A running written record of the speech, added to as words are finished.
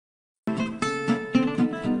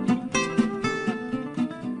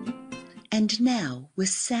And now, with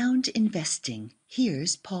Sound Investing,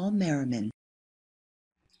 here's Paul Merriman.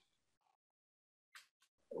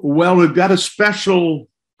 Well, we've got a special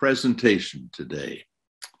presentation today.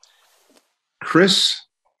 Chris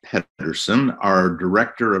Pedersen, our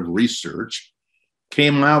Director of Research,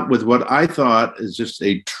 came out with what I thought is just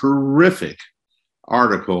a terrific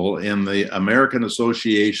article in the American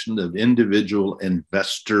Association of Individual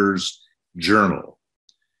Investors Journal.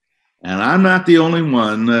 And I'm not the only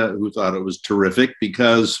one who thought it was terrific,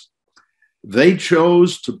 because they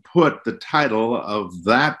chose to put the title of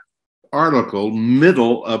that article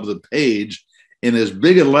middle of the page in as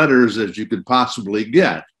big a letters as you could possibly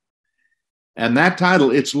get. And that title,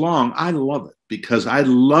 it's long. I love it because I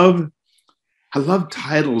love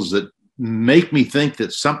titles that make me think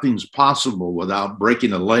that something's possible without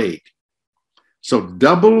breaking a leg. So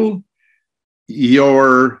double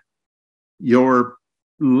your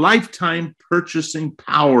lifetime purchasing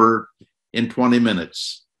power in 20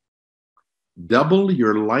 minutes. Double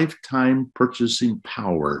your lifetime purchasing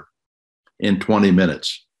power in 20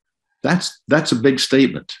 minutes. That's a big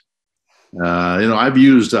statement. I've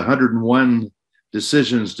used 101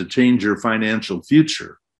 decisions to change your financial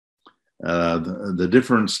future. The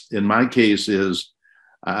difference in my case is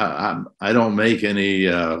I don't make any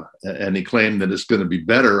claim that it's going to be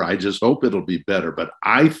better. I just hope it'll be better. But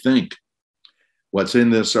I think what's in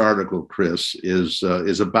this article, Chris, is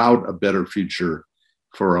about a better future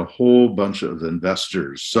for a whole bunch of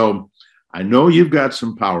investors. So I know you've got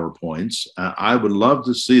some PowerPoints. I would love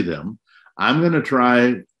to see them. I'm going to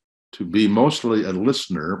try to be mostly a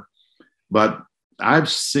listener, but I've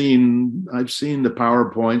seen the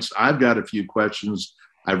PowerPoints. I've got a few questions.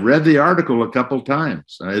 I've read the article a couple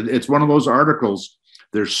times. It's one of those articles.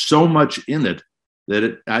 There's so much in it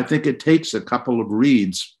that I think it takes a couple of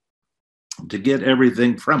reads to get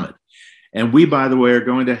everything from it. And we, by the way, are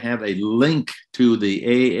going to have a link to the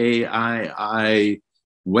AAII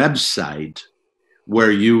website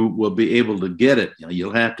where you will be able to get it.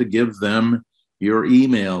 You'll have to give them your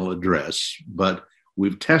email address, but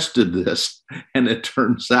we've tested this, and it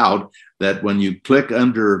turns out that when you click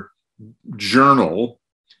under journal,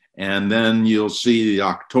 and then you'll see the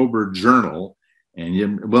October journal,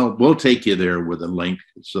 and we'll take you there with a link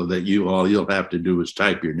so that all you'll have to do is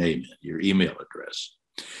type your name in, your email address.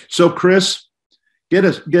 So, Chris, get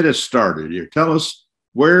us started here. Tell us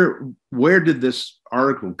where did this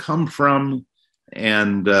article come from,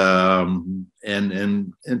 and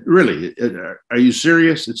really, are you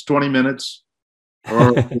serious? It's 20 minutes,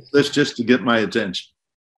 or is this just to get my attention?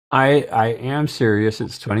 I am serious.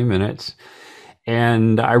 It's 20 minutes,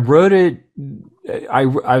 and I wrote it. I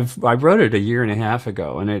wrote it a year and a half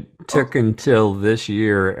ago, and it took until this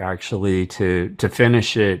year actually to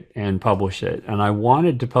finish it and publish it. And I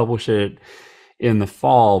wanted to publish it in the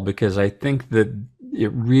fall because I think that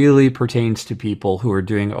it really pertains to people who are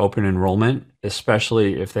doing open enrollment,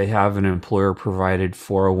 especially if they have an employer-provided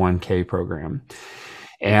 401k program.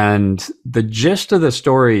 And the gist of the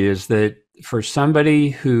story is that for somebody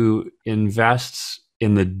who invests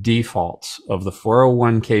in the defaults of the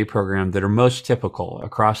 401k program that are most typical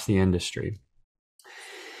across the industry,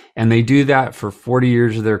 and they do that for 40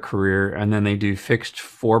 years of their career, and then they do fixed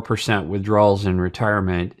 4% withdrawals in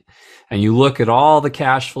retirement, and you look at all the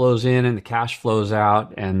cash flows in and the cash flows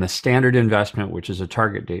out and the standard investment, which is a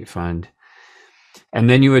target date fund, and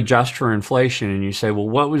then you adjust for inflation and you say, well,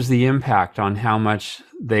 what was the impact on how much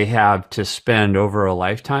they have to spend over a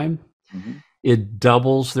lifetime? Mm-hmm. It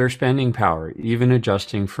doubles their spending power, even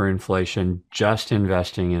adjusting for inflation, just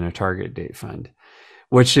investing in a target date fund,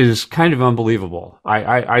 which is kind of unbelievable.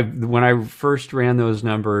 I when I first ran those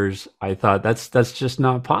numbers, I thought that's just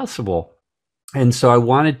not possible. And so I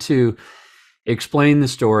wanted to explain the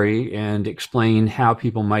story and explain how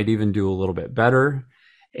people might even do a little bit better.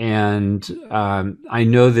 And I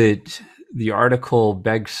know that the article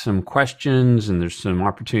begs some questions and there's some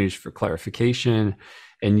opportunities for clarification.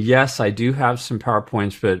 And yes, I do have some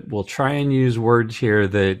PowerPoints, but we'll try and use words here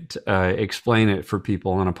that explain it for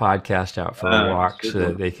people on a podcast out for a walk so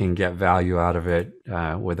that they can get value out of it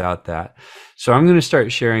without that. So I'm going to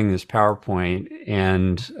start sharing this PowerPoint,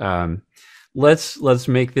 and let's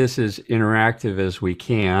make this as interactive as we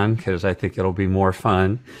can, because I think it'll be more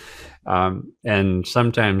fun. And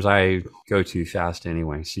sometimes I go too fast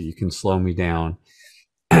anyway, so you can slow me down.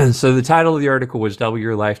 So the title of the article was Double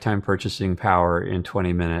Your Lifetime Purchasing Power in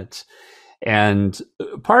 20 Minutes. And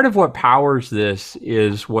part of what powers this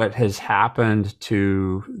is what has happened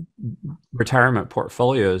to retirement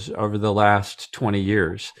portfolios over the last 20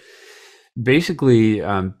 years. Basically,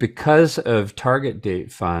 because of target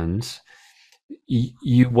date funds,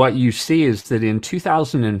 what you see is that in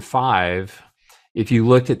 2005, if you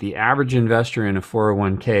looked at the average investor in a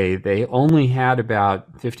 401k, they only had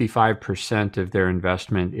about 55% of their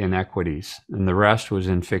investment in equities, and the rest was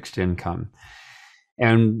in fixed income.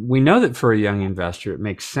 And we know that for a young investor, it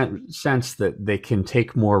makes sense that they can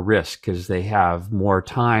take more risk because they have more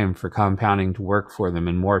time for compounding to work for them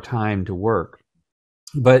and more time to work.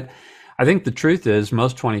 But I think the truth is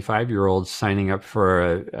most 25-year-olds signing up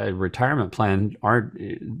for a retirement plan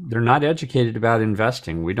they're not educated about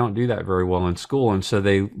investing. We don't do that very well in school. And so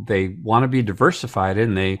they want to be diversified,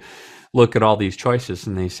 and they look at all these choices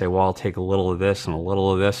and they say, well, I'll take a little of this and a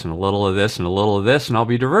little of this and a little of this and a little of this, and I'll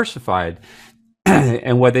be diversified.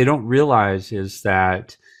 And what they don't realize is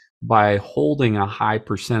that by holding a high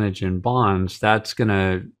percentage in bonds, that's going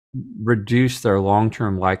to reduce their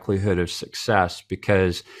long-term likelihood of success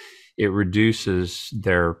because it reduces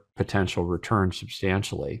their potential return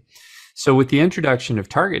substantially. So with the introduction of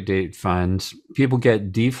target date funds, people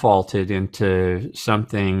get defaulted into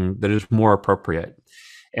something that is more appropriate.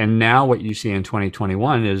 And now what you see in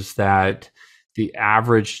 2021 is that the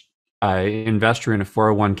average investor in a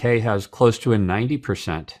 401k has close to a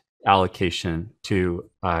 90% allocation to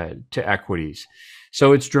equities.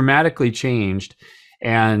 So it's dramatically changed.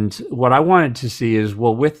 And what I wanted to see is,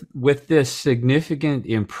 well, with this significant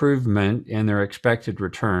improvement in their expected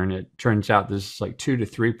return, it turns out this is like 2 to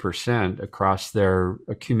 3% across their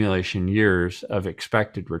accumulation years of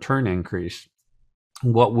expected return increase.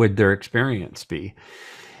 What would their experience be?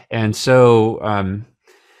 And so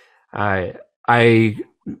I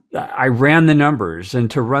ran the numbers,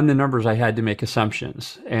 and to run the numbers, I had to make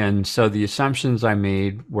assumptions. And so the assumptions I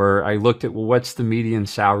made were, I looked at, well, what's the median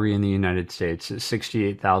salary in the United States? It's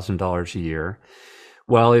 $68,000 a year.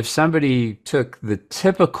 Well, if somebody took the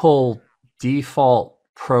typical default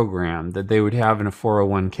program that they would have in a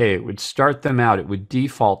 401k, it would start them out, it would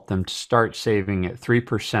default them to start saving at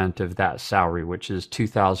 3% of that salary, which is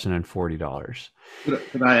 $2,040.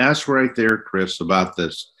 Could I ask right there, Chris, about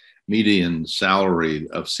this median salary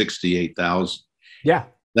of 68,000? Yeah.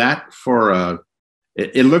 That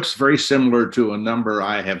it looks very similar to a number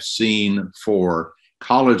I have seen for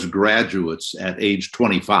college graduates at age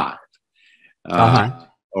 25.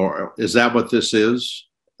 Or is that what this is?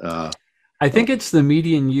 I think it's the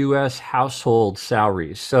median U.S. household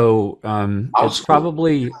salary. So it's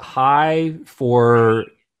probably high for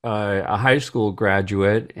a high school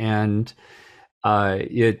graduate, and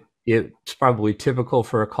it's probably typical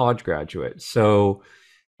for a college graduate. So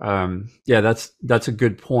yeah, that's a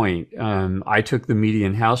good point. I took the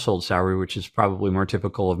median household salary, which is probably more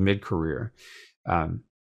typical of mid-career.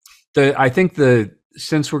 I think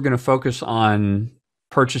since we're going to focus on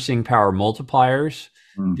purchasing power multipliers,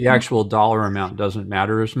 the actual dollar amount doesn't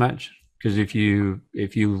matter as much, because if you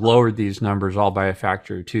lowered these numbers all by a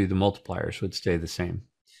factor of 2, the multipliers would stay the same.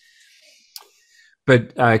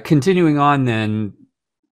 But continuing on, then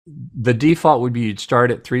the default would be you'd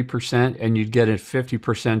start at 3% and you'd get a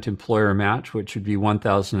 50% employer match, which would be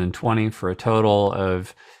 $1,020 for a total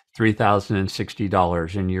of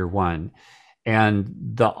 $3,060 in year one. And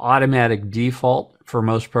the automatic default for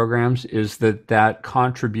most programs is that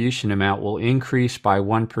contribution amount will increase by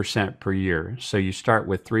 1% per year. So you start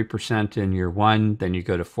with 3% in year one, then you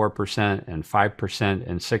go to 4% and 5%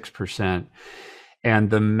 and 6%.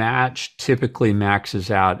 And the match typically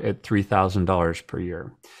maxes out at $3,000 per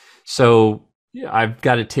year. So I've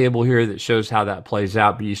got a table here that shows how that plays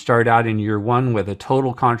out, but you start out in year one with a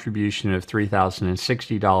total contribution of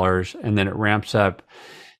 $3,060, and then it ramps up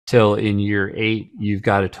till in year 8, you've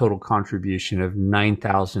got a total contribution of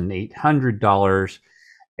 $9,800,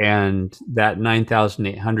 and that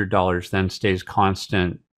 $9,800 then stays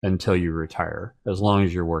constant until you retire, as long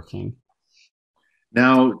as you're working.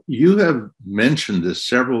 Now, you have mentioned this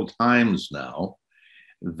several times now,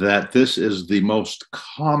 that this is the most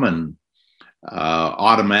common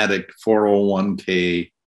automatic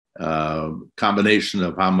 401k combination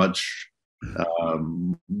of how much,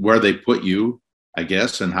 where they put you, I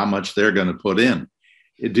guess, and how much they're going to put in.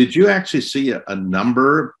 Did you actually see a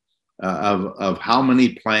number of how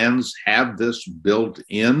many plans have this built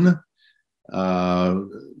in, or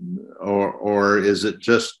is it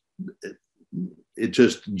just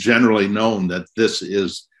generally known that this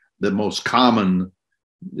is the most common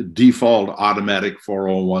default automatic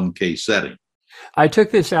 401k setting? I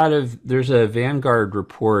took this there's a Vanguard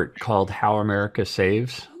report called How America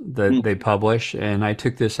Saves that they publish, and I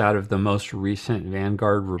took this out of the most recent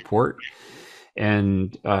Vanguard report.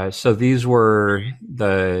 And so these were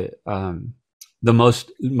the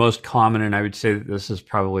most common, and I would say that this is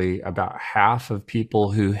probably about half of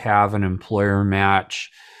people who have an employer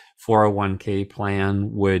match 401k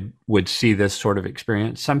plan would see this sort of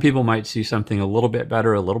experience. Some people might see something a little bit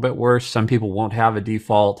better, a little bit worse. Some people won't have a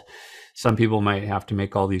default. Some people might have to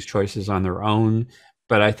make all these choices on their own.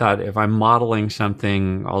 But I thought if I'm modeling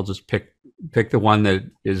something, I'll just pick the one that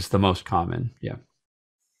is the most common. Yeah.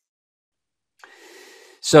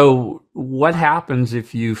 So what happens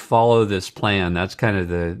if you follow this plan? That's kind of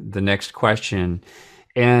the next question.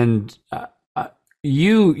 And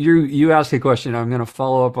you ask a question. I'm going to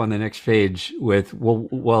follow up on the next page with,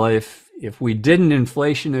 well, if we didn't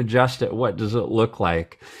inflation adjust it, what does it look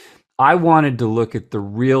like? I wanted to look at the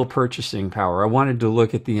real purchasing power. I wanted to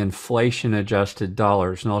look at the inflation adjusted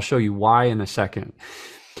dollars, and I'll show you why in a second.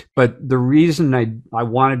 But the reason I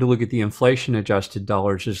wanted to look at the inflation adjusted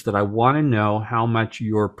dollars is that I want to know how much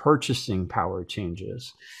your purchasing power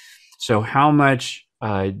changes. So how much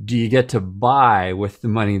do you get to buy with the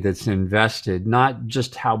money that's invested, not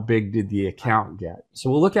just how big did the account get. So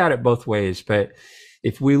we'll look at it both ways. But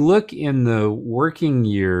if we look in the working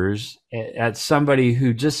years at somebody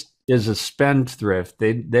who just is a spendthrift,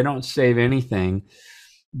 they don't save anything.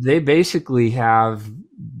 They basically have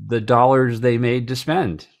the dollars they made to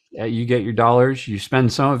spend. You get your dollars, you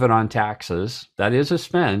spend some of it on taxes. That is a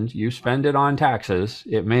spend. You spend it on taxes.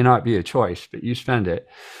 It may not be a choice, but you spend it.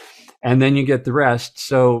 And then you get the rest.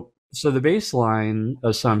 So the baseline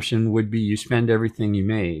assumption would be you spend everything you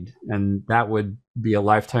made. And that would be a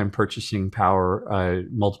lifetime purchasing power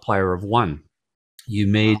multiplier of 1. You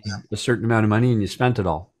made a certain amount of money and you spent it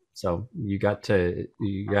all. So you got a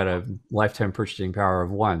lifetime purchasing power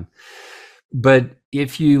of 1. But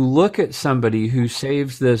if you look at somebody who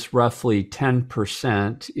saves this roughly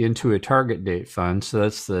 10% into a target date fund, so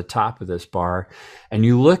that's the top of this bar, and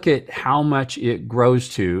you look at how much it grows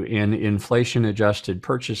to in inflation adjusted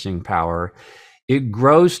purchasing power, it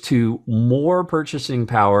grows to more purchasing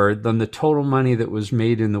power than the total money that was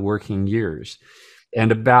made in the working years.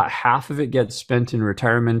 And about half of it gets spent in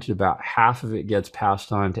retirement, about half of it gets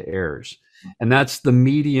passed on to heirs. And that's the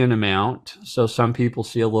median amount. So some people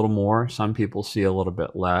see a little more, some people see a little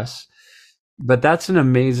bit less. But that's an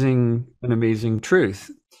amazing truth.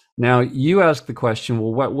 Now, you ask the question,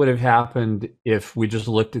 well, what would have happened if we just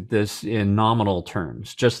looked at this in nominal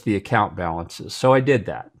terms, just the account balances? So I did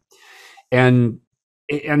that. And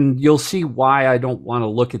you'll see why I don't want to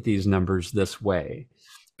look at these numbers this way.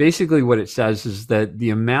 Basically, what it says is that the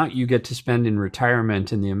amount you get to spend in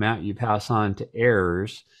retirement and the amount you pass on to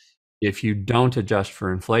heirs, if you don't adjust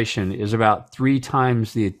for inflation, is about 3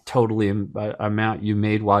 times the total amount you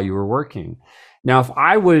made while you were working. Now, if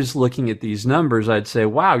I was looking at these numbers, I'd say,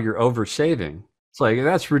 wow, you're oversaving. It's like,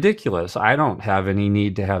 that's ridiculous. I don't have any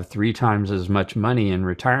need to have 3 times as much money in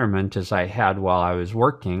retirement as I had while I was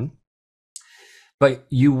working. But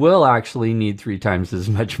you will actually need 3 times as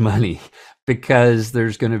much money because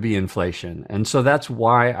there's going to be inflation. And so that's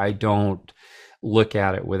why I don't look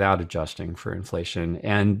at it without adjusting for inflation.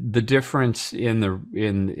 And the difference in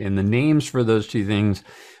the names for those two things,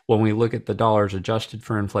 when we look at the dollars adjusted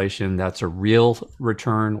for inflation, that's a real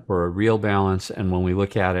return or a real balance. And when we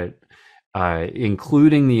look at it,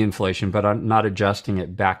 including the inflation, but I'm not adjusting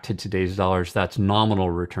it back to today's dollars, that's nominal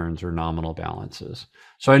returns or nominal balances.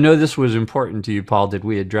 So I know this was important to you, Paul. Did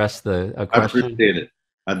we address a question? I appreciate it.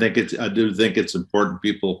 I do think it's important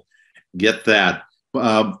people get that.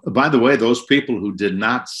 By the way, those people who did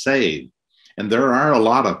not save, and there are a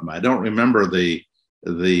lot of them. I don't remember the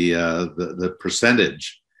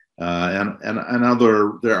percentage, and I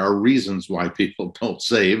know there are reasons why people don't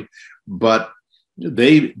save, but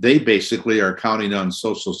they basically are counting on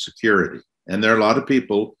Social Security, and there are a lot of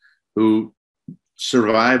people who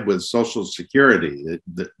survive with Social Security.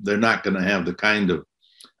 They're not going to have the kind of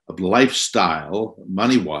lifestyle,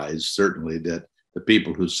 money-wise, certainly, that the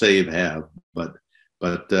people who save have, but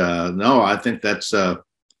no, I think that's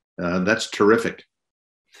terrific.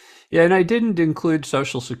 Yeah, and I didn't include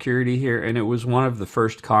Social Security here, and it was one of the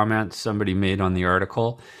first comments somebody made on the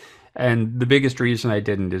article. And the biggest reason I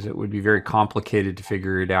didn't is it would be very complicated to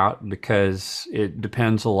figure it out because it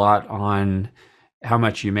depends a lot on how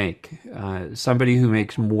much you make. Somebody who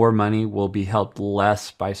makes more money will be helped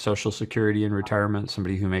less by Social Security in retirement.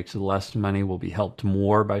 Somebody who makes less money will be helped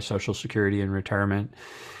more by Social Security in retirement.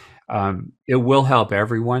 It will help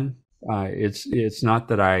everyone. It's not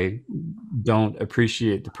that I don't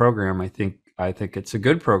appreciate the program. I think it's a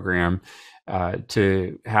good program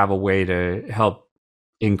to have a way to help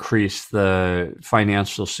increase the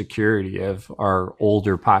financial security of our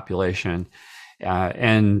older population.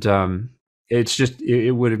 It's just,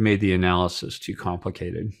 it would have made the analysis too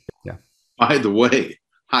complicated. Yeah. By the way,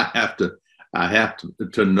 I have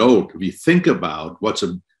to note, if you think about what's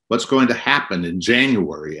what's going to happen in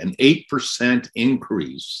January, an 8%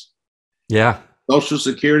 increase. Yeah. Social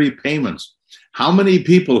Security payments. How many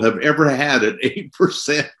people have ever had an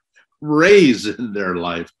 8% raise in their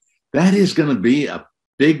life? That is going to be a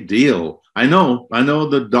big deal. I know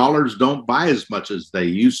the dollars don't buy as much as they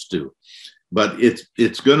used to, but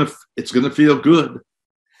it's going to feel good.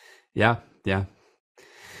 Yeah. Yeah.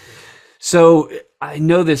 So I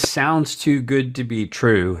know this sounds too good to be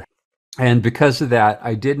true. And because of that,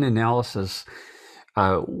 I did an analysis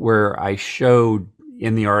where I showed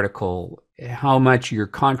in the article how much your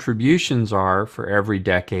contributions are for every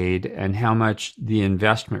decade and how much the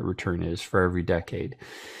investment return is for every decade.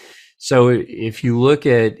 So if you look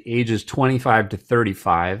at ages 25 to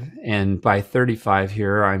 35, and by 35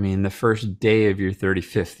 here, I mean the first day of your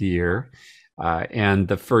 35th year, and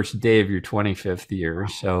the first day of your 25th year.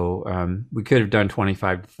 So we could have done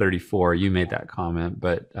 25 to 34. You made that comment,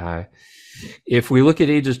 but if we look at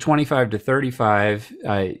ages 25 to 35,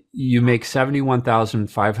 you make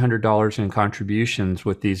 $71,500 in contributions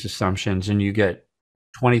with these assumptions, and you get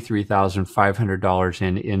 $23,500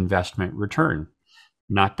 in investment return.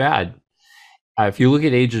 Not bad. If you look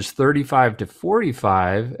at ages 35 to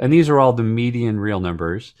 45, and these are all the median real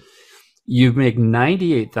numbers, you make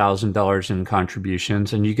 $98,000 in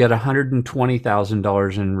contributions and you get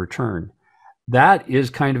 $120,000 in return. That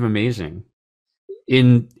is kind of amazing.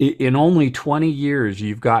 In only 20 years,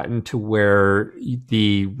 you've gotten to where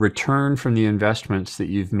the return from the investments that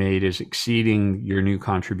you've made is exceeding your new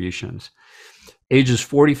contributions. Ages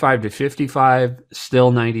 45 to 55,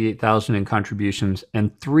 still $98,000 in contributions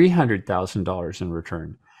and $300,000 in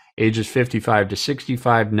return. Ages 55 to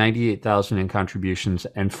 65, $98,000 in contributions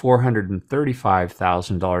and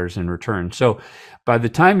 $435,000 in return. So by the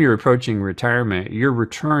time you're approaching retirement, your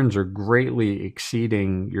returns are greatly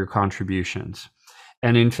exceeding your contributions.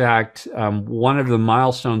 And in fact, one of the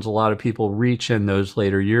milestones a lot of people reach in those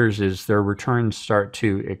later years is their returns start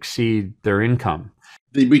to exceed their income.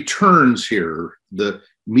 The returns here, the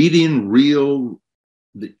median real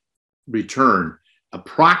return,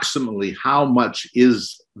 approximately how much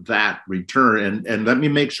is that return? And let me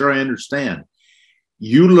make sure I understand.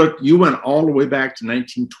 You went all the way back to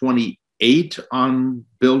 1928 on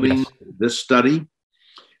building this study.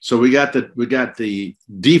 So we got the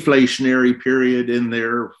deflationary period in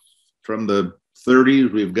there from the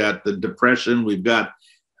 30s. We've got the Depression. We've got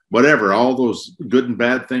whatever, all those good and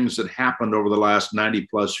bad things that happened over the last 90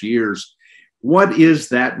 plus years. What is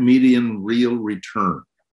that median real return?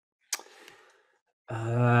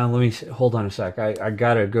 Let me hold on a sec. I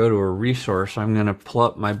got to go to a resource. I'm going to pull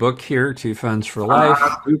up my book here, Two Funds for Life.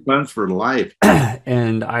 Two Funds for Life.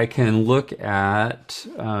 And I can look at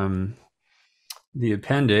the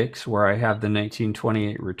appendix where I have the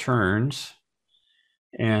 1928 returns.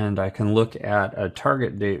 And I can look at a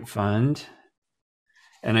target date fund.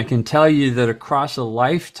 And I can tell you that across a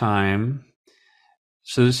lifetime,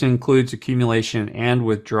 so this includes accumulation and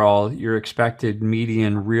withdrawal, your expected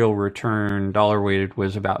median real return dollar weighted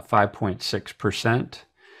was about 5.6%.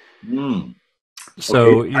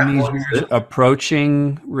 So in these years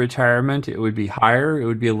approaching retirement, it would be higher. It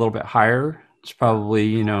would be a little bit higher. It's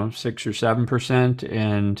probably, 6 or 7%.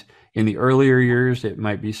 And in the earlier years, it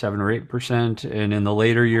might be 7 or 8%. And in the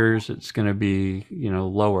later years, it's going to be,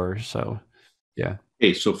 lower. So, yeah.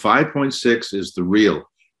 Okay, so 5.6 is the real.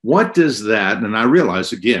 What does that, and I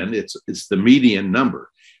realize again, it's the median number.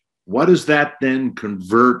 What does that then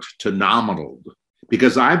convert to nominal?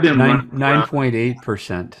 Because I've been 9.8%.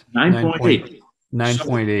 9.8.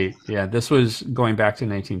 9.8. Yeah, this was going back to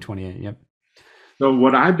 1928. Yep. So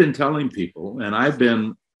what I've been telling people, and I've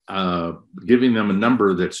been giving them a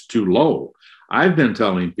number that's too low. I've been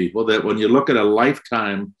telling people that when you look at a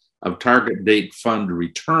lifetime of target date fund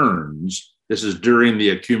returns, this is during the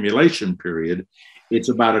accumulation period, it's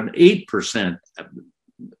about an 8%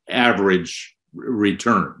 average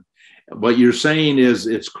return. What you're saying is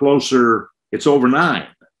it's closer, it's over 9.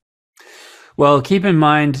 Well, keep in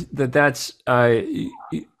mind that that's a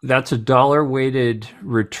dollar weighted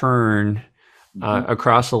return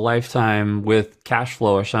across a lifetime with cash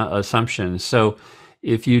flow assumptions. So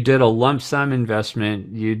if you did a lump sum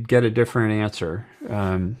investment, you'd get a different answer.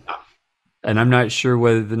 And I'm not sure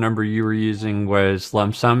whether the number you were using was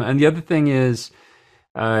lump sum. And the other thing is,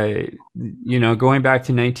 going back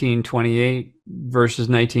to 1928 versus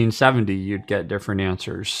 1970, you'd get different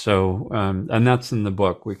answers. So, and that's in the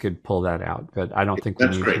book. We could pull that out, but I don't think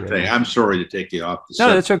that's a great thing. I'm sorry to take you off the subject.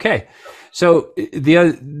 No, that's okay. So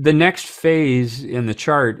the next phase in the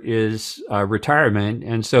chart is retirement,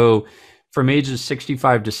 and so from ages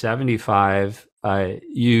 65 to 75,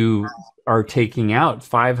 you are taking out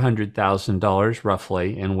 $500,000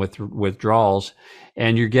 roughly in withdrawals,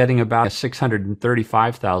 and you're getting about a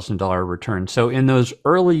 $635,000 return. So in those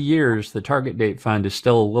early years, the target date fund is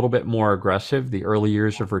still a little bit more aggressive, the early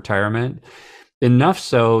years of retirement, enough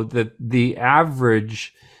so that the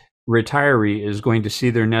average retiree is going to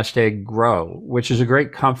see their nest egg grow, which is a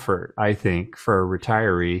great comfort, I think, for a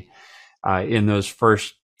retiree in those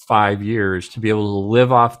first 5 years, to be able to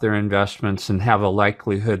live off their investments and have a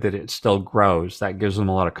likelihood that it still grows. That gives them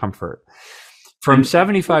a lot of comfort. From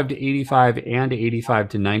 75 to 85 and 85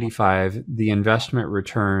 to 95, the investment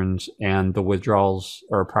returns and the withdrawals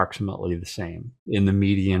are approximately the same in the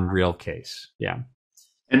median real case. Yeah.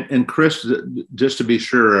 And Chris, just to be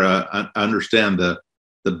sure, I understand the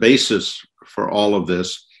basis for all of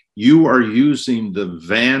this. You are using the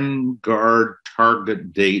Vanguard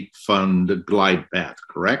Target Date Fund glide path,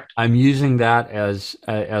 correct? I'm using that as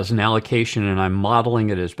an allocation, and I'm modeling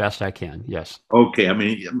it as best I can. Yes. Okay. I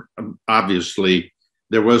mean, obviously,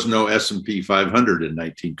 there was no S&P 500 in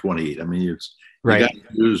 1928. I mean, it's right. You got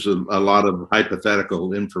to use a lot of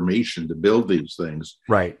hypothetical information to build these things.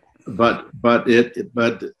 Right. But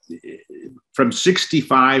from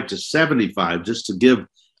 65 to 75, just to give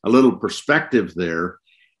a little perspective there,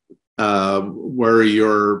 where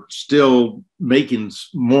you're still making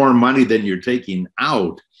more money than you're taking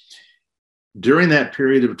out. During that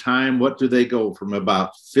period of time, what do they go from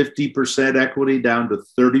about 50% equity down to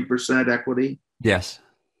 30% equity? Yes.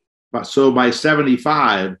 So by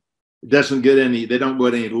 75, it doesn't get any, they don't go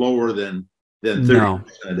any lower than 30%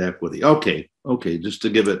 equity. Okay. Just to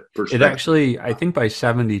give it perspective. It actually, I think by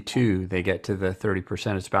 72, they get to the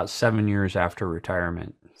 30%. It's about 7 years after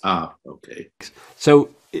retirement. Okay. So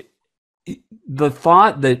the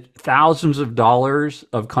thought that thousands of dollars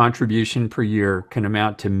of contribution per year can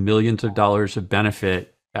amount to millions of dollars of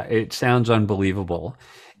benefit, it sounds unbelievable.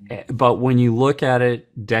 But when you look at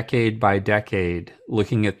it decade by decade,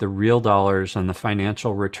 looking at the real dollars and the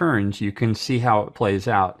financial returns, you can see how it plays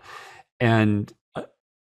out. And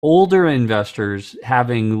older investors,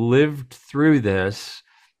 having lived through this,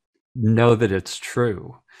 know that it's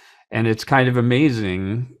true. And it's kind of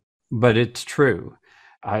amazing, but it's true.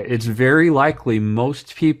 It's very likely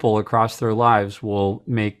most people across their lives will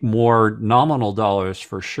make more nominal dollars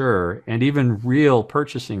for sure, and even real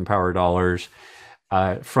purchasing power dollars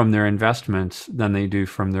from their investments than they do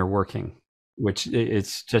from their working, which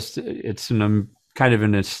it's kind of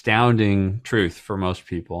an astounding truth for most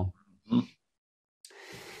people. Mm-hmm.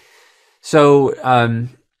 So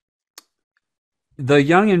the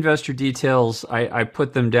young investor details, I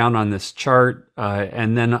put them down on this chart,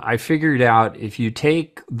 and then I figured out if you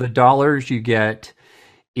take the dollars you get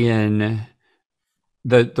in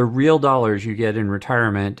the real dollars you get in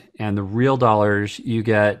retirement and the real dollars you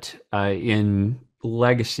get in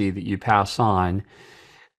legacy that you pass on,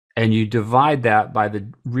 and you divide that by the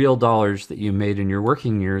real dollars that you made in your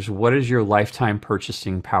working years, what is your lifetime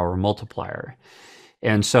purchasing power multiplier?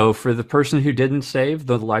 And so for the person who didn't save,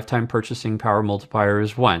 the lifetime purchasing power multiplier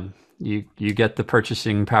is 1. You get the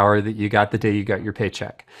purchasing power that you got the day you got your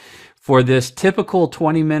paycheck. For this typical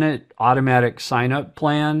 20-minute automatic sign-up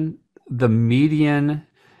plan, the median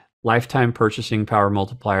lifetime purchasing power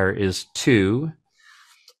multiplier is 2.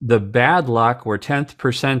 The bad luck or 10th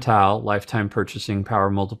percentile lifetime purchasing power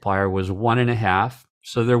multiplier was 1.5.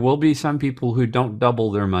 So there will be some people who don't double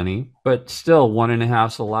their money, but still 1.5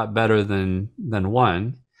 is a lot better than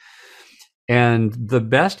 1. And the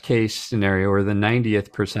best case scenario, or the 90th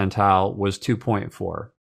percentile, was 2.4.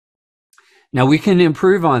 Now we can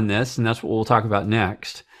improve on this, and that's what we'll talk about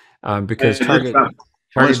next, because target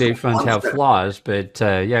date funds have flaws. But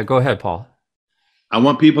yeah, go ahead, Paul. I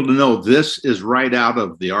want people to know this is right out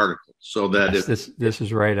of the article, so that yes, if this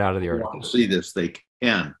is right out of the article. See this, they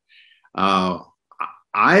can.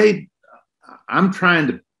 I'm trying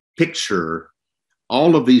to picture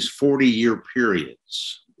all of these 40-year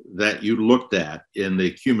periods that you looked at in the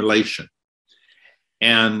accumulation.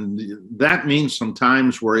 And that means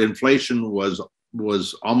sometimes where inflation was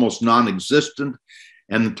almost non-existent,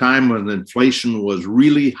 and the time when inflation was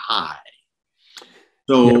really high.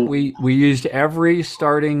 So yeah, we used every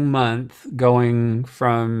starting month going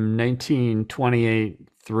from 1928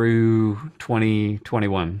 through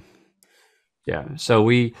 2021. Yeah. So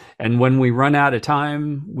when we run out of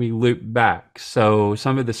time, we loop back. So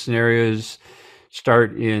some of the scenarios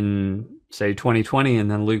start in, say, 2020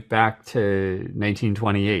 and then loop back to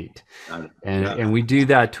 1928. And we do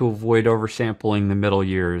that to avoid oversampling the middle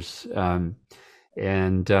years.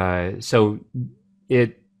 So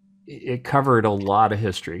it covered a lot of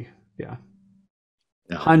history. Yeah.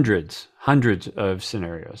 Hundreds of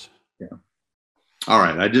scenarios. Yeah. All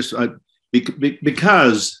right.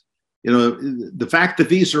 Because, the fact that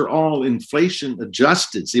these are all inflation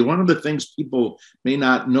adjusted. See, one of the things people may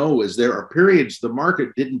not know is there are periods the market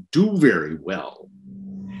didn't do very well,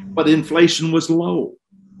 but inflation was low.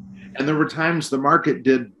 And there were times the market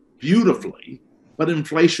did beautifully, but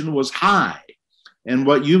inflation was high. And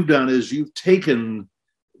what you've done is you've taken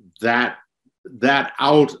that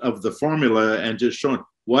out of the formula and just shown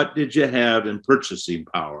what did you have in purchasing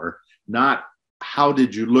power, not how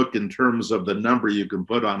did you look in terms of the number you can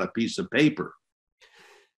put on a piece of paper.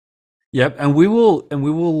 Yep, and we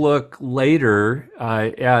will look later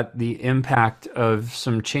at the impact of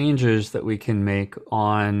some changes that we can make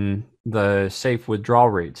on the safe withdrawal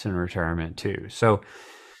rates in retirement too. So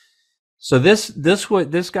this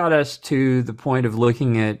got us to the point of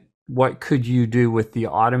looking at what could you do with the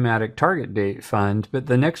automatic target date fund, but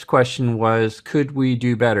the next question was, could we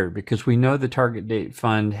do better? Because we know the target date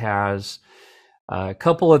fund has a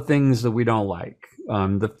couple of things that we don't like.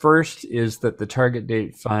 The first is that the target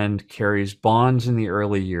date fund carries bonds in the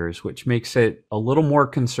early years, which makes it a little more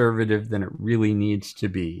conservative than it really needs to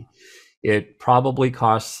be. It probably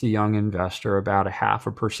costs the young investor about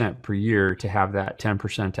 0.5% per year to have that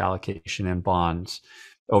 10% allocation in bonds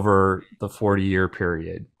over the 40-year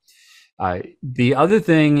period. The other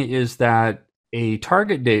thing is that a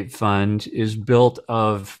target date fund is built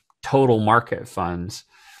of total market funds.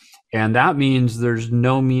 And that means there's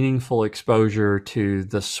no meaningful exposure to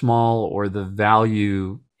the small or the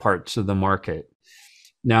value parts of the market.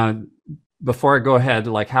 Now, before I go ahead,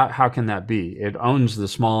 like how can that be? It owns the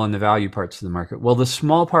small and the value parts of the market. Well, the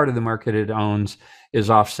small part of the market it owns is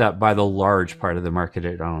offset by the large part of the market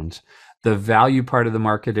it owns. The value part of the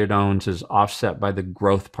market it owns is offset by the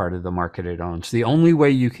growth part of the market it owns. The only way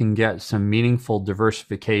you can get some meaningful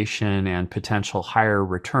diversification and potential higher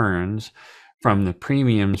returns from the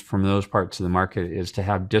premiums from those parts of the market is to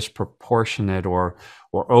have disproportionate or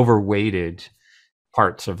overweighted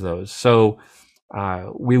parts of those. So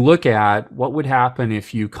we look at what would happen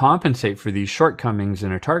if you compensate for these shortcomings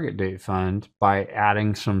in a target date fund by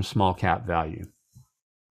adding some small cap value.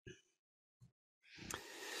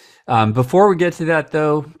 Before we get to that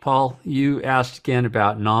though, Paul, you asked again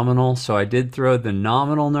about nominal. So I did throw the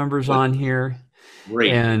nominal numbers on here.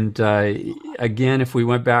 Great. And again, if we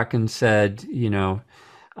went back and said,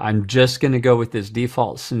 I'm just going to go with this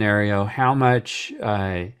default scenario, how much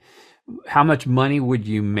money would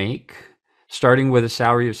you make starting with a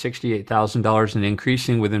salary of $68,000 and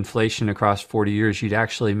increasing with inflation across 40 years? You'd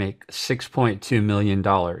actually make $6.2 million,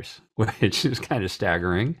 which is kind of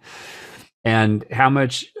staggering. And how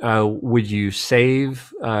much would you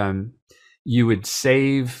save? You would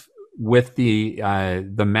save with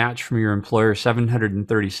the match from your employer,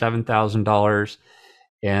 $737,000,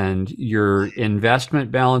 and your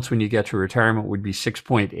investment balance when you get to retirement would be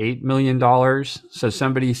 $6.8 million. So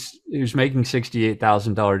somebody who's making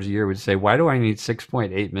 $68,000 a year would say, why do I need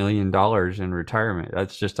 $6.8 million in retirement?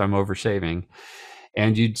 That's just, I'm oversaving.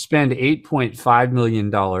 And you'd spend $8.5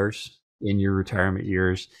 million in your retirement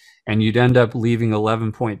years, and you'd end up leaving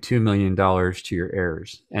 $11.2 million to your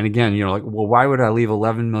heirs. And again, like, well, why would I leave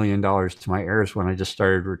 $11 million to my heirs when I just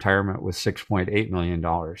started retirement with $6.8 million?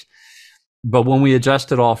 But when we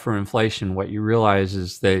adjust it all for inflation, what you realize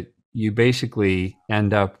is that you basically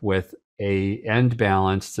end up with a end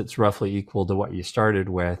balance that's roughly equal to what you started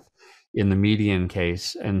with in the median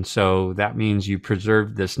case. And so that means you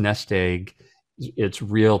preserve this nest egg, its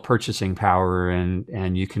real purchasing power,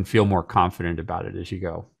 and you can feel more confident about it as you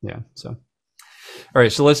go. Yeah. So, all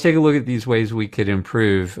right. So let's take a look at these ways we could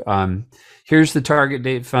improve. Here's the target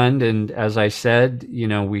date fund. And as I said,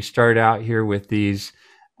 we start out here with these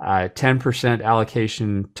 10%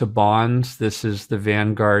 allocation to bonds. This is the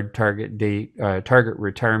Vanguard target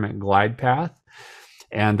retirement glide path.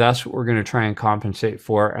 And that's what we're going to try and compensate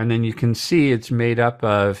for. And then you can see it's made up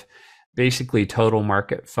of basically total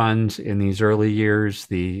market funds in these early years.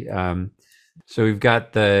 So we've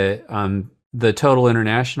got the total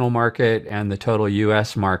international market and the total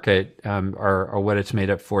U.S. market are what it's made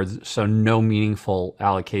up for. So no meaningful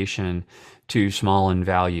allocation to small in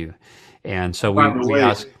value. And so we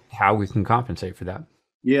ask how we can compensate for that.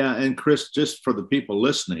 Yeah. And Chris, just for the people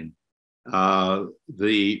listening,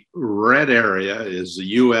 the red area is the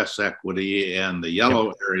U.S. equity, and the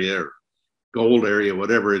yellow area, gold area,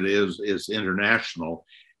 whatever it is international.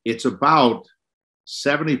 It's about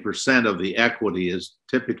 70% of the equity is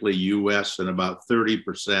typically U.S. and about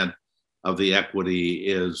 30% of the equity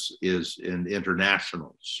is in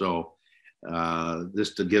international. So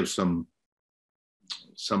just to give some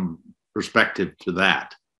perspective to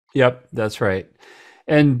that. Yep, that's right.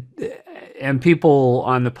 and people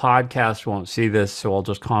on the podcast won't see this, so I'll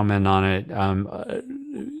just comment on it.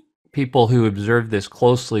 People who observe this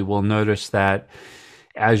closely will notice that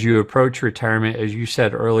as you approach retirement, as you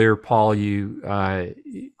said earlier, Paul,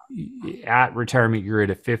 at retirement, you're at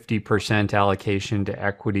a 50% allocation to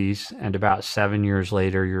equities, and about 7 years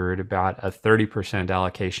later, you're at about a 30%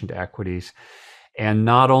 allocation to equities. And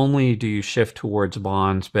not only do you shift towards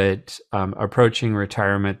bonds, but approaching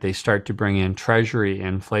retirement, they start to bring in treasury,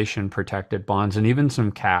 inflation protected bonds, and even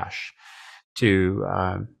some cash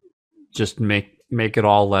to just make it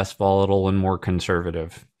all less volatile and more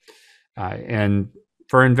conservative. And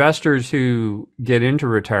for investors who get into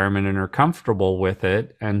retirement and are comfortable with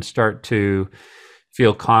it and start to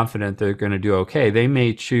feel confident they're going to do okay, they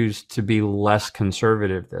may choose to be less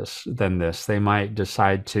conservative than this. They might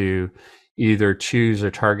decide to either choose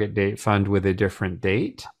a target date fund with a different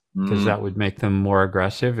date, because that would make them more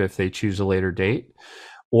aggressive if they choose a later date,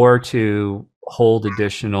 or to hold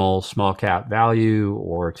additional small cap value,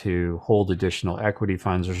 or to hold additional equity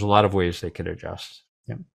funds. There's a lot of ways they could adjust.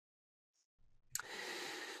 Yeah.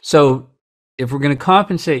 So if we're going to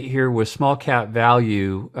compensate here with small cap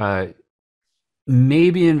value,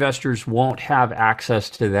 maybe investors won't have access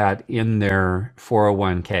to that in their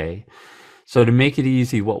 401k. So to make it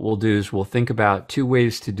easy, what we'll do is we'll think about two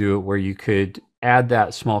ways to do it where you could add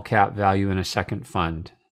that small cap value in a second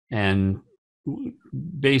fund. And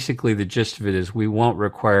basically the gist of it is we won't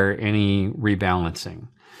require any rebalancing.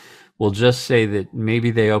 We'll just say that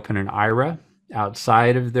maybe they open an IRA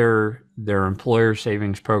outside of their employer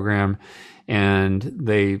savings program, and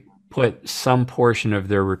they put some portion of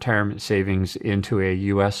their retirement savings into a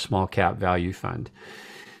U.S. small cap value fund.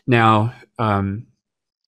 Now,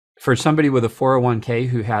 for somebody with a 401k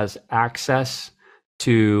who has access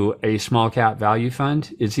to a small cap value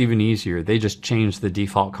fund, it's even easier. They just change the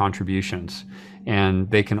default contributions, and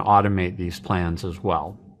they can automate these plans as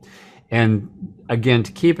well. And again,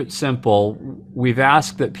 to keep it simple, we've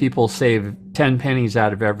asked that people save 10 pennies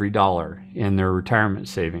out of every dollar in their retirement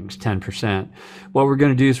savings, 10%. What we're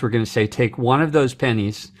going to do is we're going to say, take one of those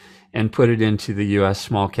pennies and put it into the U.S.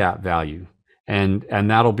 small cap value. And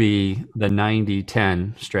that'll be the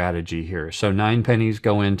 90-10 strategy here. So 9 pennies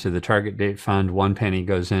go into the target date fund, 1 penny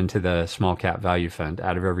goes into the small cap value fund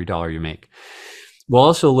out of every dollar you make. We'll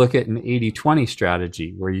also look at an 80-20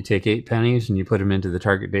 strategy where you take 8 pennies and you put them into the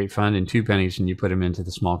target date fund, and 2 pennies and you put them into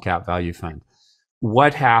the small cap value fund.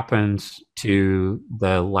 What happens to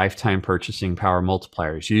the lifetime purchasing power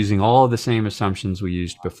multipliers using all of the same assumptions we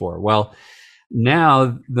used before? Well,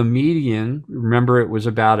 now the median, remember, it was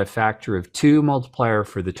about a factor of 2 multiplier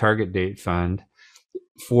for the target date fund.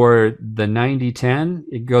 For the 90-10,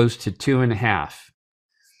 it goes to 2.5.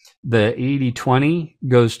 The 80-20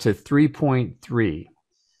 goes to 3.3.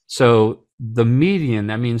 So the median,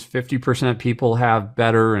 that means 50% people have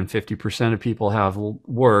better and 50% of people have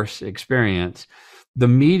worse experience. The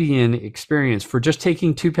median experience for just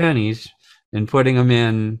taking 2 pennies and putting them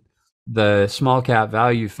in the small cap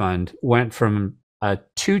value fund went from a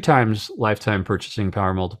 2 times lifetime purchasing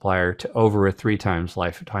power multiplier to over a 3 times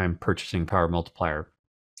lifetime purchasing power multiplier.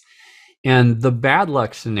 And the bad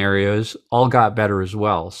luck scenarios all got better as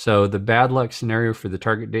well. So the bad luck scenario for the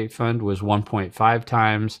target date fund was 1.5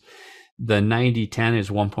 times. The 90-10 is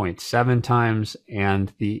 1.7 times.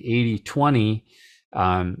 And the 80-20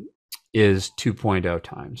 is 2.0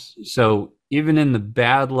 times. So even in the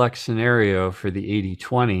bad luck scenario for the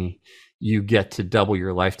 80-20, you get to double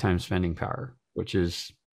your lifetime spending power, which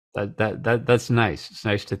is that's nice. It's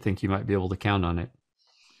nice to think you might be able to count on it.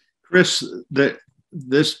 Chris,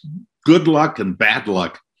 this good luck and bad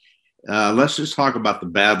luck. Let's just talk about the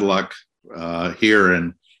bad luck here.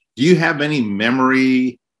 And do you have any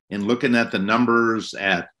memory in looking at the numbers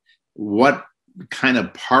at what kind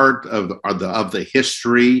of part of the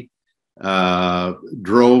history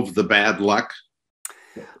drove the bad luck?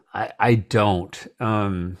 I don't.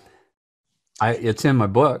 It's in my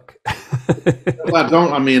book.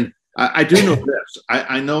 Well, I do know this.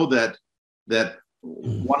 I know that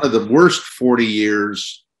one of the worst 40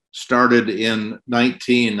 years started in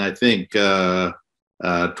 29. And I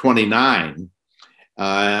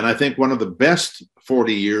think one of the best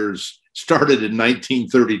 40 years started in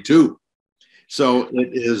 1932. So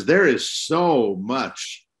there is so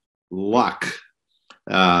much luck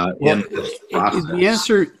in this process.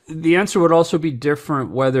 The answer would also be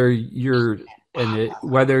different whether you're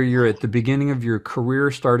at the beginning of your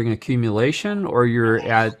career starting accumulation or you're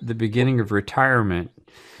at the beginning of retirement.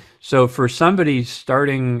 So for somebody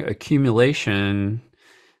starting accumulation,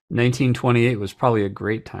 1928 was probably a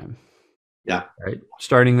great time. Yeah. right?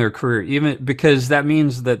 Starting their career, even because that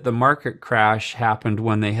means that the market crash happened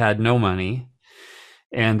when they had no money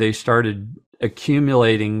and they started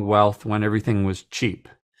accumulating wealth when everything was cheap.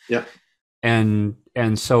 Yeah. And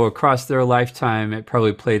so across their lifetime, it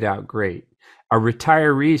probably played out great. A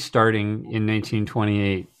retiree starting in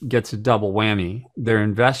 1928 gets a double whammy. Their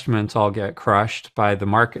investments all get crushed by the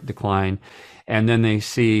market decline, and then they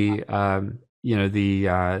see, the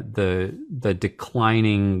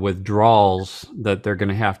declining withdrawals that they're going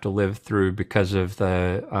to have to live through because of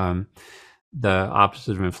the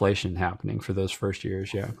opposite of inflation happening for those first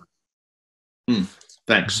years. Yeah.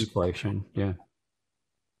 Thanks. Deflation. Yeah.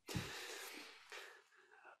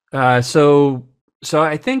 So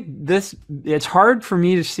I think it's hard for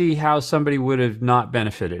me to see how somebody would have not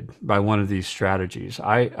benefited by one of these strategies.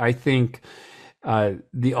 I think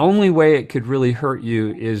the only way it could really hurt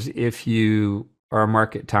you is if you are a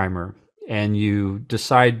market timer and you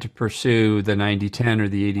decide to pursue the 90-10 or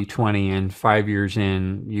the 80-20, and 5 years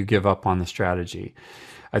in, you give up on the strategy.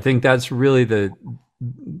 I think that's really the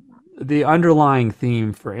underlying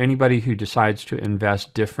theme for anybody who decides to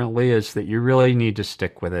invest differently is that you really need to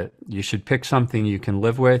stick with it. You should pick something you can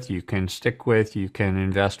live with, you can stick with, you can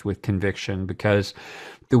invest with conviction, because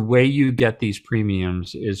the way you get these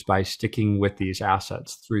premiums is by sticking with these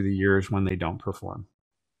assets through the years when they don't perform.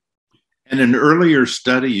 And an earlier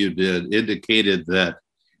study you did indicated that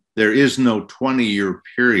there is no 20-year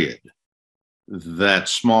period that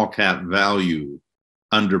small cap value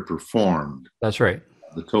underperformed. That's right.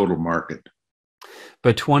 The total market.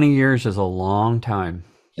 But 20 years is a long time.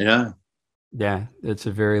 Yeah. Yeah, it's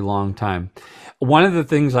a very long time. One of the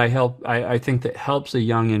things I think that helps a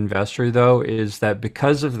young investor, though, is that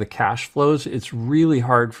because of the cash flows, it's really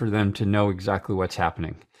hard for them to know exactly what's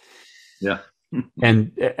happening. Yeah.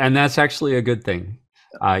 and that's actually a good thing.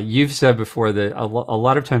 You've said before that a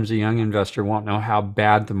lot of times a young investor won't know how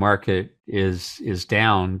bad the market is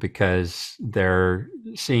down because they're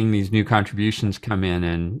seeing these new contributions come in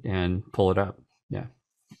and pull it up. Yeah.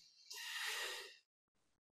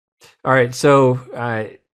 All right. So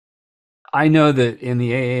I know that in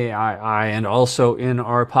the AAII and also in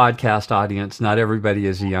our podcast audience, not everybody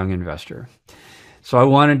is a young investor. So I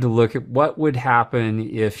wanted to look at what would happen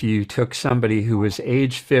if you took somebody who was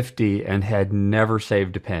age 50 and had never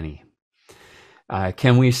saved a penny.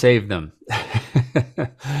 Can we save them?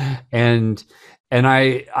 and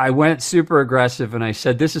I went super aggressive and I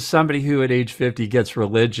said, this is somebody who at age 50 gets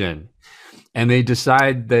religion, and they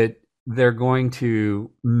decide that they're going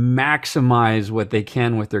to maximize what they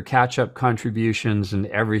can with their catch-up contributions and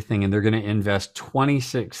everything, and they're going to invest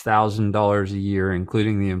 $26,000 a year,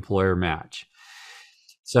 including the employer match.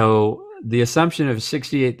 So the assumption of a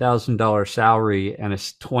 $68,000 salary and a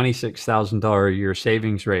 $26,000 a year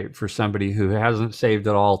savings rate for somebody who hasn't saved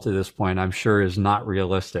at all to this point, I'm sure is not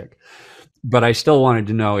realistic. But I still wanted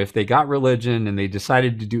to know, if they got religion and they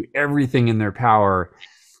decided to do everything in their power,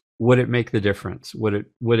 would it make the difference? Would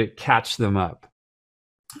it catch them up?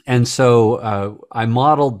 And so I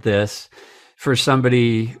modeled this for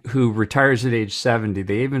somebody who retires at age 70.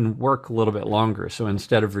 They even work a little bit longer. So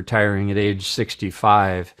instead of retiring at age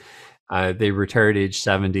 65, they retire at age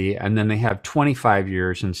 70, and then they have 25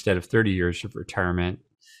 years instead of 30 years of retirement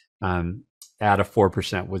at a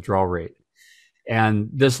 4% withdrawal rate. And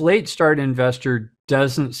this late start investor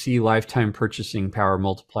doesn't see lifetime purchasing power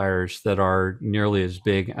multipliers that are nearly as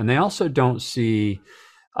big. And they also don't see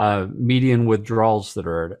median withdrawals that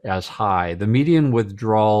are as high. The median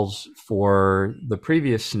withdrawals for the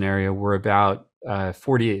previous scenario were about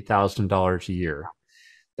 $48,000 a year.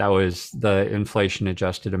 That was the inflation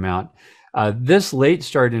adjusted amount. This late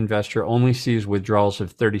start investor only sees withdrawals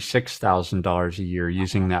of $36,000 a year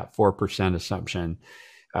using that 4% assumption.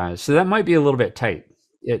 So that might be a little bit tight.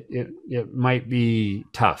 It might be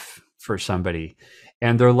tough for somebody.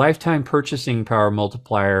 And their lifetime purchasing power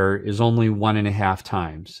multiplier is only 1.5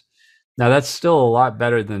 times. Now, that's still a lot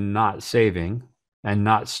better than not saving and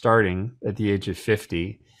not starting at the age of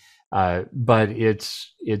 50. But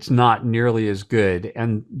it's not nearly as good.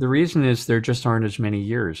 And the reason is there just aren't as many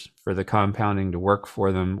years for the compounding to work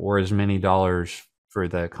for them, or as many dollars for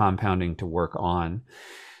the compounding to work on.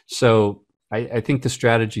 So I think the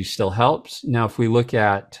strategy still helps. Now, if we look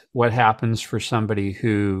at what happens for somebody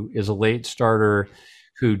who is a late starter,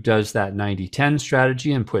 who does that 90-10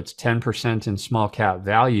 strategy and puts 10% in small cap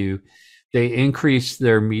value, they increase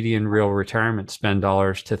their median real retirement spend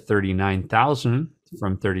dollars to $39,000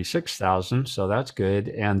 from $36,000. So that's good.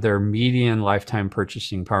 And their median lifetime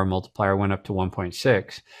purchasing power multiplier went up to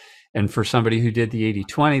 1.6. And for somebody who did the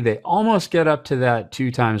 80-20, they almost get up to that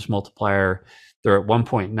 2 times multiplier. they're at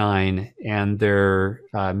 1.9, and their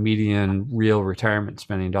median real retirement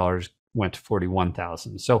spending dollars went to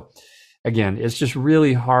 41,000. So again, it's just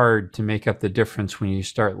really hard to make up the difference when you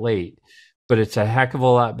start late, but it's a heck of a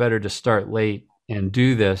lot better to start late and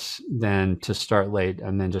do this than to start late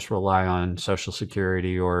and then just rely on Social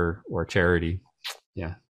Security or charity.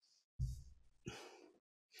 Yeah.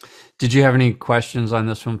 Did you have any questions on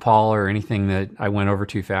this one, Paul, or anything that I went over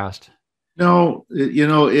too fast? No,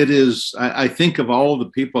 it is. I think of all the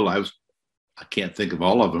people I can't think of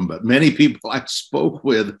all of them, but many people I spoke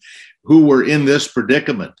with who were in this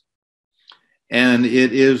predicament. And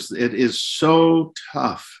it is so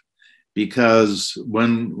tough, because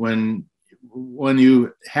when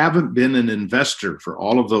you haven't been an investor for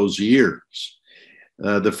all of those years,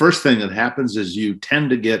 the first thing that happens is you tend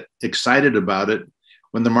to get excited about it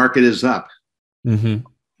when the market is up,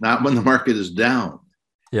 not when the market is down.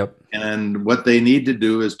 Yep. And what they need to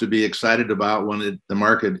do is to be excited about when the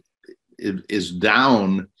market is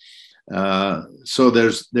down. So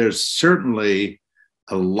there's certainly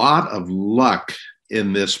a lot of luck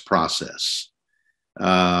in this process,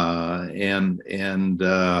 and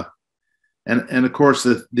of course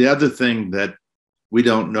the other thing that we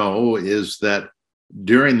don't know is that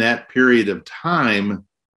during that period of time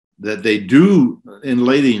that they do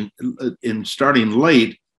in starting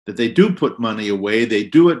late, that they do put money away. They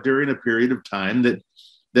do it during a period of time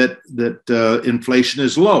that inflation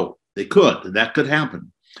is low. That could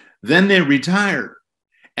happen. Then they retire,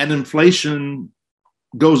 and inflation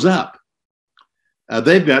goes up.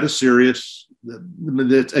 They've got a serious.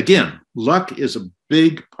 Again, luck is a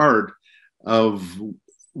big part of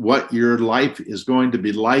what your life is going to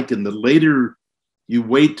be like, and the later you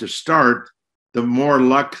wait to start, the more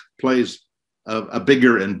luck plays a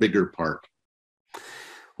bigger and bigger part.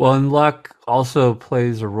 Well, and luck also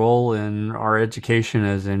plays a role in our education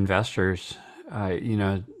as investors.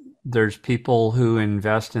 There's people who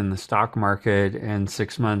invest in the stock market and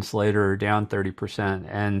 6 months later are down 30%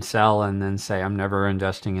 and sell and then say, I'm never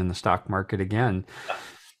investing in the stock market again.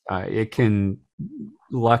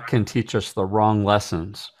 Luck can teach us the wrong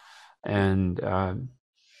lessons. And,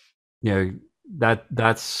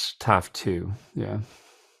 that's tough too. Yeah.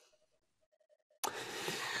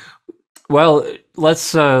 Well,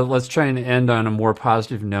 let's try and end on a more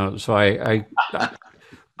positive note. So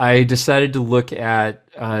I decided to look at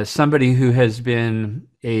somebody who has been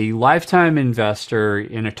a lifetime investor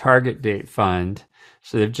in a target date fund.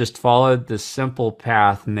 So they've just followed this simple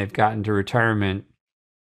path and they've gotten to retirement.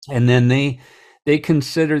 And then they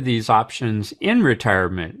consider these options in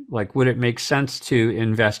retirement. Like, would it make sense to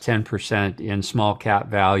invest 10% in small cap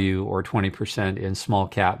value or 20% in small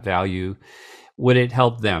cap value? Would it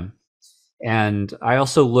help them? And I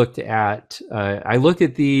also looked at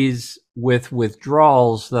these with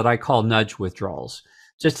withdrawals that I call nudge withdrawals.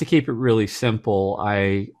 Just to keep it really simple,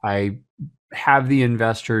 I have the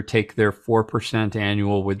investor take their 4%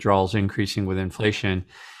 annual withdrawals increasing with inflation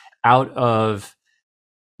out of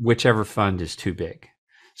whichever fund is too big.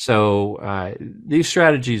 So these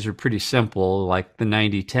strategies are pretty simple, like the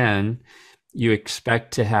 90-10. You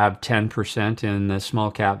expect to have 10% in the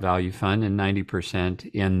small cap value fund and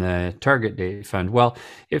 90% in the target date fund. Well,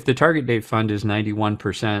 if the target date fund is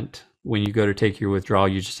 91%, when you go to take your withdrawal,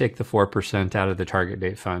 you just take the 4% out of the target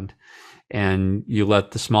date fund and you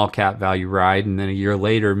let the small cap value ride. And then a year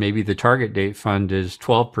later, maybe the target date fund is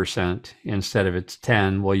 12% instead of it's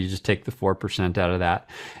 10. Well, you just take the 4% out of that.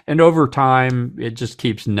 And over time, it just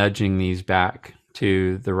keeps nudging these back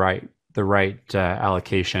to the right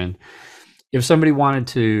allocation. If somebody wanted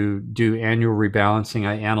to do annual rebalancing,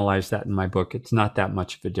 I analyzed that in my book. It's not that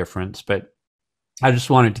much of a difference, but I just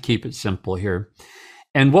wanted to keep it simple here.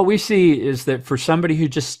 And what we see is that for somebody who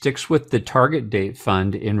just sticks with the target date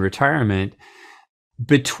fund in retirement,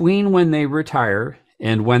 between when they retire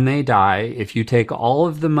and when they die, if you take all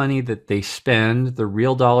of the money that they spend, the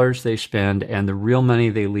real dollars they spend, and the real money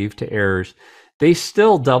they leave to heirs, they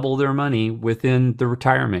still double their money within the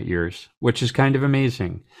retirement years, which is kind of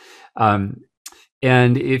amazing.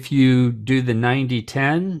 And if you do the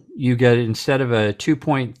 90-10, you get, instead of a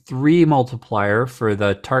 2.3 multiplier for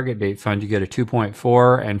the target date fund, you get a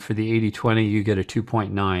 2.4, and for the 80-20, you get a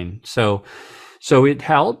 2.9. So it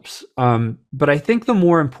helps. But I think the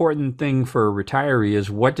more important thing for a retiree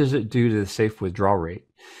is, what does it do to the safe withdrawal rate?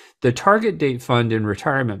 The target date fund in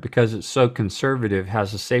retirement, because it's so conservative,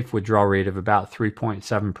 has a safe withdrawal rate of about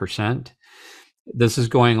 3.7%. This is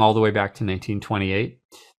going all the way back to 1928.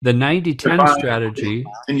 The 90-10 strategy.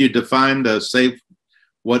 Can you define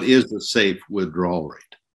what is the safe withdrawal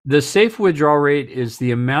rate? The safe withdrawal rate is the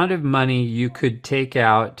amount of money you could take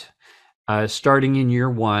out starting in year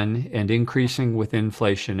one and increasing with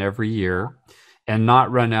inflation every year, and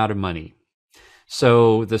not run out of money.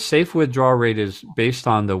 So the safe withdrawal rate is based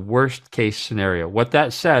on the worst case scenario. What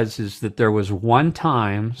that says is that there was one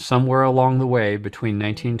time somewhere along the way between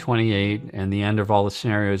 1928 and the end of all the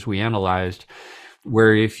scenarios we analyzed,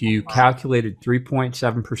 where if you calculated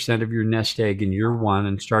 3.7% of your nest egg in year one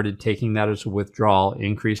and started taking that as a withdrawal,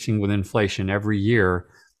 increasing with inflation every year,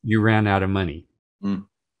 you ran out of money.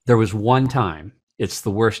 There was one time. It's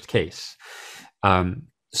the worst case.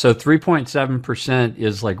 So 3.7%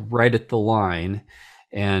 is like right at the line.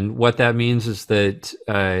 And what that means is that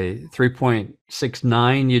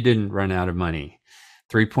 3.69, you didn't run out of money.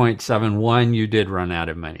 3.71, you did run out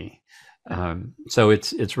of money. So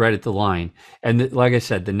it's right at the line. And like I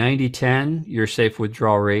said, the 90-10, your safe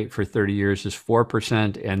withdrawal rate for 30 years is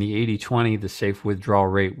 4%. And the 80-20, the safe withdrawal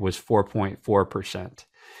rate was 4.4%.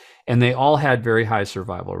 And they all had very high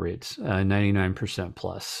survival rates, 99%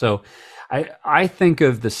 plus. So I think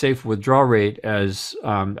of the safe withdrawal rate as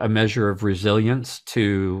a measure of resilience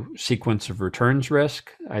to sequence of returns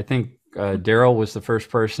risk. I think Daryl was the first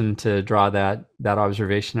person to draw that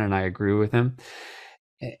observation, and I agree with him.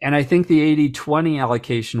 And I think the 80-20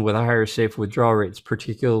 allocation with a higher safe withdrawal rate is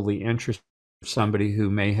particularly interesting for somebody who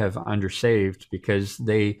may have undersaved, because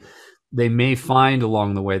they may find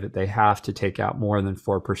along the way that they have to take out more than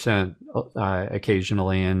 4%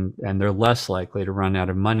 occasionally, and they're less likely to run out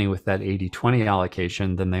of money with that 80-20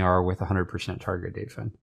 allocation than they are with 100% target date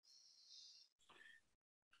fund.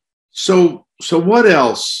 So what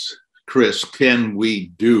else, Chris, can we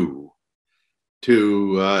do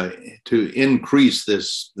to increase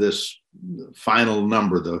this final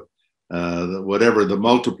number, the whatever the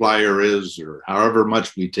multiplier is, or however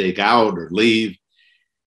much we take out or leave?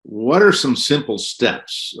 What are some simple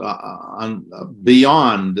steps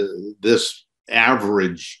beyond this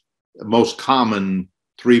average, most common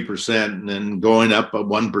 3%, and then going up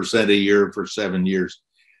 1% a year for 7 years?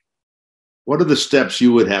 What are the steps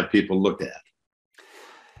you would have people look at?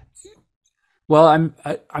 Well,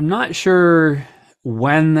 I'm not sure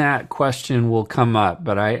when that question will come up,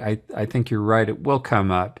 but I think you're right, it will come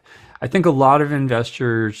up. I think a lot of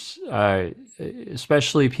investors,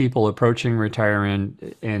 especially people approaching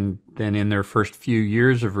retirement and then in their first few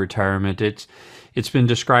years of retirement, it's been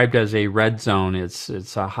described as a red zone. It's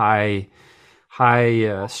a high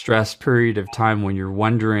stress period of time when you're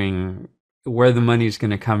wondering where the money's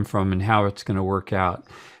going to come from and how it's going to work out.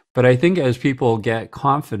 But I think as people get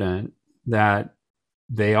confident that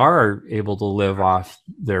they are able to live off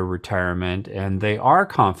their retirement and they are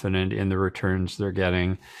confident in the returns they're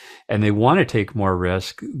getting and they want to take more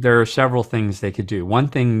risk, there are several things they could do. One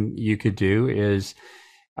thing you could do is,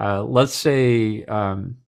 let's say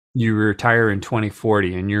you retire in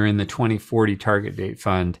 2040 and you're in the 2040 target date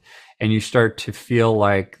fund, and you start to feel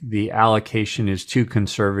like the allocation is too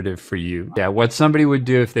conservative for you. Yeah, what somebody would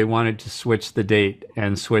do if they wanted to switch the date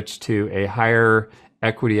and switch to a higher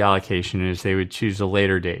equity allocation is they would choose a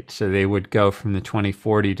later date. So they would go from the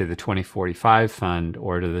 2040 to the 2045 fund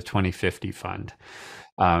or to the 2050 fund.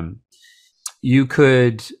 You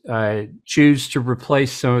could choose to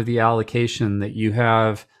replace some of the allocation that you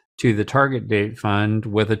have to the target date fund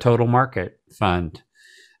with a total market fund.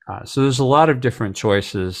 So there's a lot of different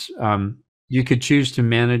choices. You could choose to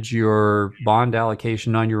manage your bond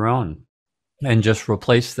allocation on your own and just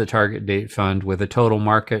replace the target date fund with a total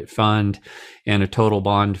market fund and a total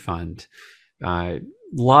bond fund. A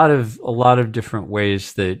lot of different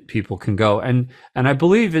ways that people can go. And I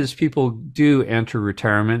believe as people do enter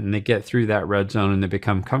retirement and they get through that red zone and they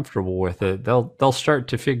become comfortable with it, they'll start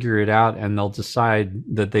to figure it out and they'll decide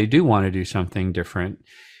that they do want to do something different.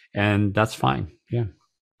 And that's fine. Yeah.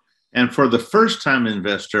 And for the first time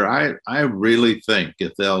investor, I really think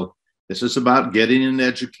this is about getting an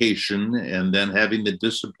education and then having the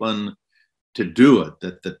discipline to do it,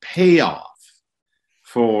 that the payoff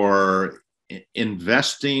for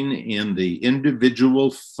investing in the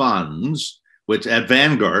individual funds, which at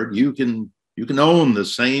Vanguard, you can own the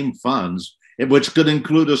same funds, which could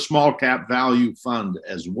include a small cap value fund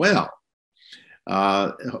as well.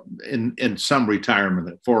 In some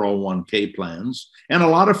retirement 401k plans. And a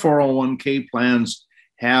lot of 401k plans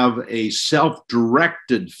have a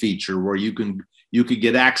self-directed feature where you could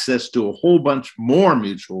get access to a whole bunch more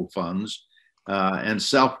mutual funds and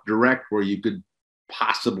self-direct where you could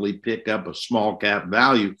possibly pick up a small cap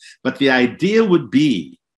value. But the idea would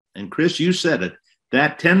be, and Chris, you said it,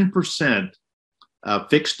 that 10%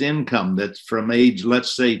 fixed income that's from age,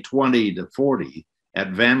 let's say 20 to 40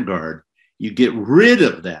 at Vanguard, you get rid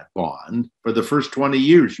of that bond for the first 20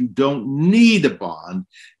 years. You don't need a bond.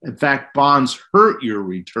 In fact, bonds hurt your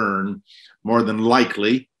return more than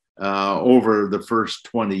likely over the first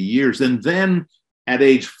 20 years. And then at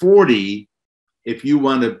age 40, if you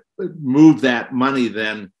want to move that money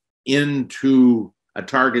then into a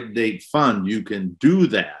target date fund, you can do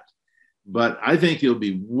that. But I think you'll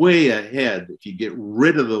be way ahead if you get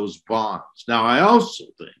rid of those bonds. Now, I also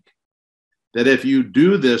think that if you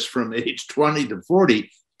do this from age 20 to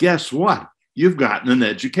 40, guess what? You've gotten an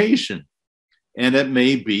education. And it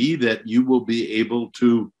may be that you will be able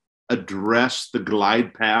to address the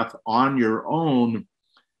glide path on your own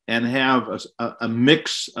and have a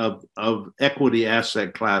mix of equity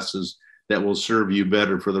asset classes that will serve you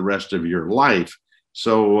better for the rest of your life.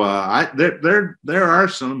 So there are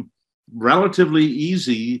some relatively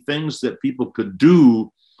easy things that people could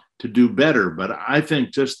do to do better. But I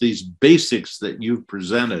think just these basics that you've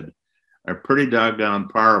presented are pretty doggone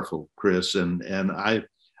powerful, Chris. And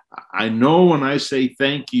I know when I say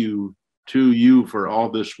thank you to you for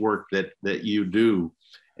all this work that you do,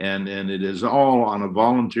 and it is all on a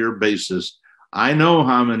volunteer basis. I know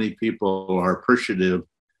how many people are appreciative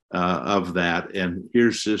of that. And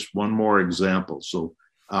here's just one more example. So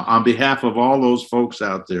on behalf of all those folks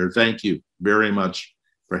out there, thank you very much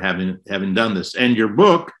for having done this. And your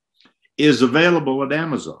book is available at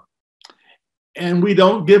Amazon. And we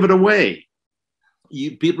don't give it away.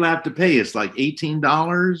 People have to pay. It's like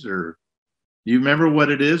 $18, or do you remember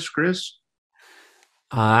what it is, Chris?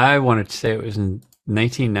 I wanted to say it was in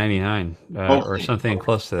 $19.99 or something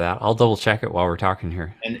close to that. I'll double check it while we're talking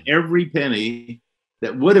here. And every penny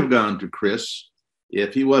that would have gone to Chris,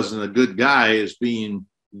 if he wasn't a good guy, is being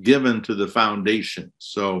given to the foundation.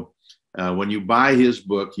 So when you buy his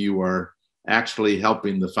book, you are actually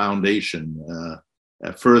helping the foundation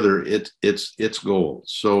further its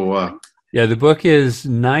goals. So yeah, the book is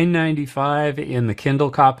 $9.95 in the Kindle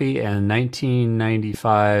copy and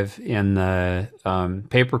 $19.95 in the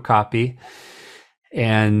paper copy.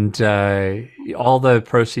 And all the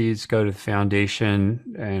proceeds go to the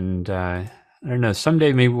foundation. And I don't know,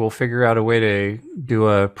 someday maybe we'll figure out a way to do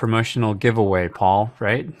a promotional giveaway, Paul,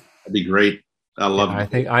 right? That'd be great. I love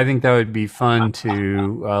it. I think that would be fun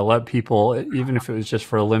to let people, even if it was just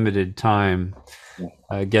for a limited time,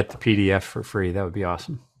 get the PDF for free. That would be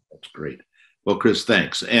awesome. That's great. Well, Chris,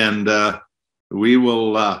 thanks. And we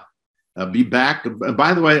will be back.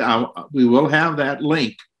 By the way, we will have that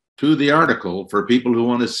link to the article for people who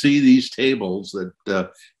want to see these tables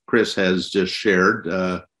that Chris has just shared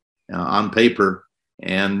on paper.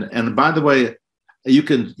 And by the way, you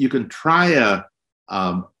can try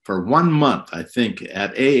for 1 month, I think,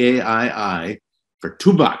 at AAII for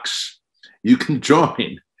 $2. You can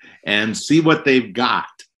join and see what they've got.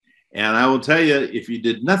 And I will tell you, if you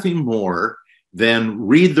did nothing more than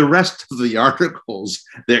read the rest of the articles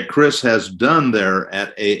that Chris has done there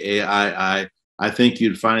at AAII, I think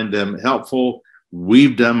you'd find them helpful.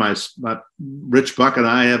 We've done, Rich Buck and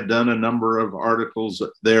I have done a number of articles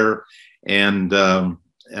there, and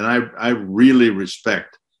I really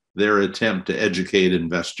respect their attempt to educate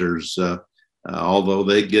investors, although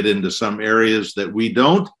they get into some areas that we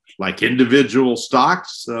don't, like individual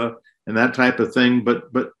stocks and that type of thing.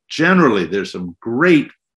 But generally, there's some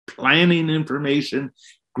great planning information,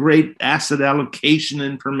 great asset allocation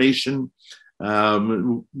information.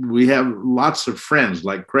 We have lots of friends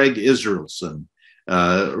like Craig Israelson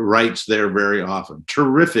writes there very often.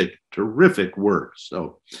 Terrific work.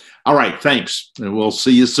 So, all right, thanks. And we'll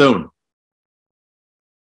see you soon.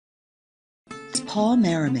 Paul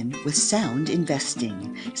Merriman with Sound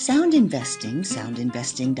Investing. Sound Investing,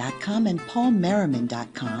 soundinvesting.com, and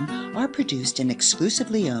paulmerriman.com are produced and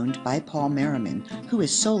exclusively owned by Paul Merriman, who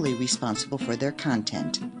is solely responsible for their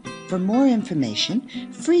content. For more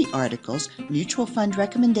information, free articles, mutual fund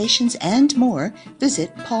recommendations, and more,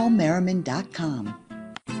 visit paulmerriman.com.